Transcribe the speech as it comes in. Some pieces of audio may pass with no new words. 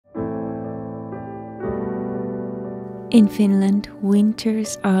In Finland,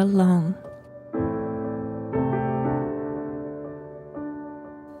 winters are long.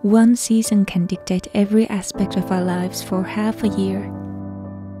 One season can dictate every aspect of our lives for half a year.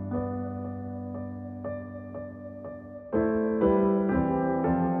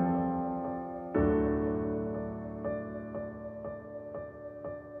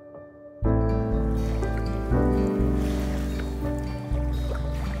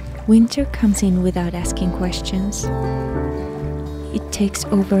 Winter comes in without asking questions. It takes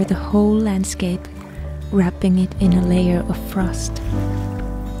over the whole landscape, wrapping it in a layer of frost,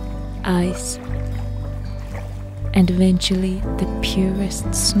 ice, and eventually the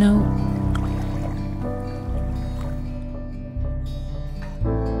purest snow.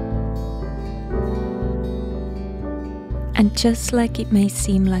 And just like it may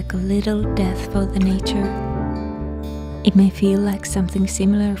seem like a little death for the nature, it may feel like something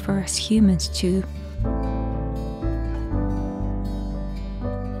similar for us humans too.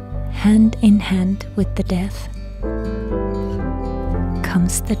 Hand in hand with the death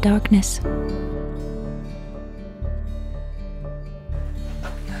comes the darkness.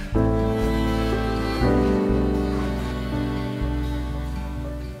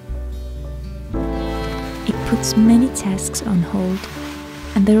 It puts many tasks on hold,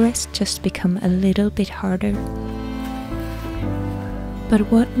 and the rest just become a little bit harder. But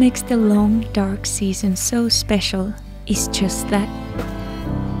what makes the long, dark season so special is just that.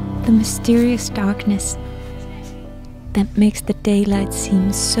 The mysterious darkness that makes the daylight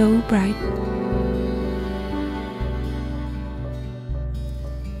seem so bright.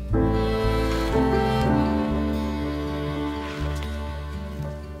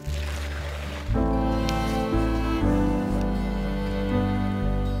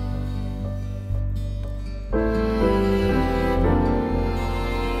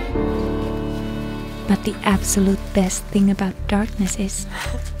 But the absolute best thing about darkness is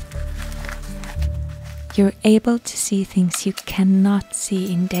you're able to see things you cannot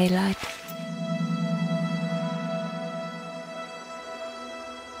see in daylight.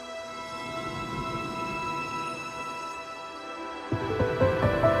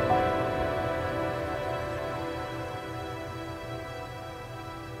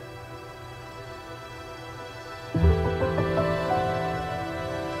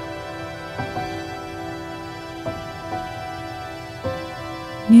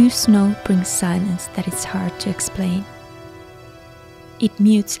 New snow brings silence that is hard to explain. It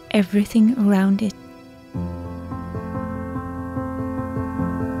mutes everything around it.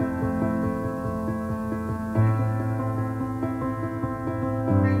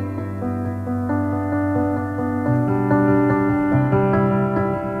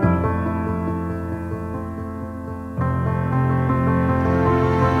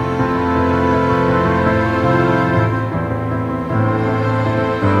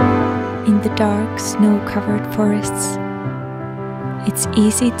 In the dark, snow-covered forests, it's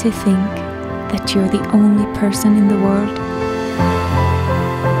easy to think that you're the only person in the world.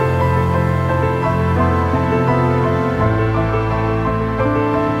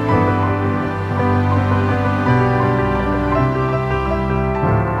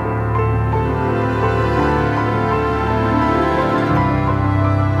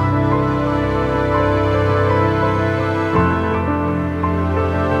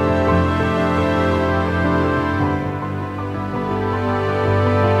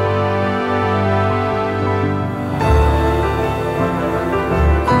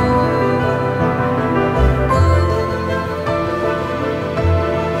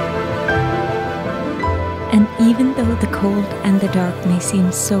 And even though the cold and the dark may seem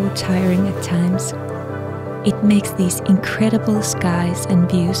so tiring at times, it makes these incredible skies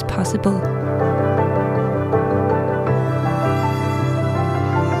and views possible.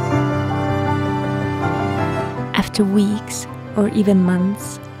 After weeks or even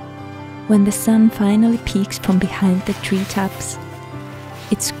months, when the sun finally peeks from behind the treetops,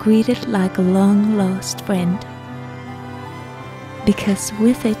 it's greeted like a long-lost friend. Because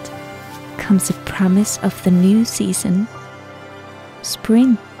with it comes a promise of the new season,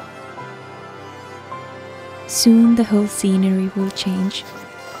 spring. Soon the whole scenery will change.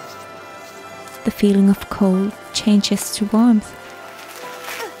 The feeling of cold changes to warmth.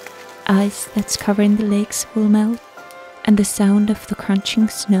 Ice that's covering the lakes will melt, and the sound of the crunching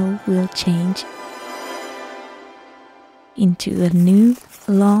snow will change into a new,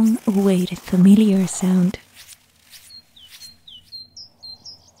 long-awaited familiar sound.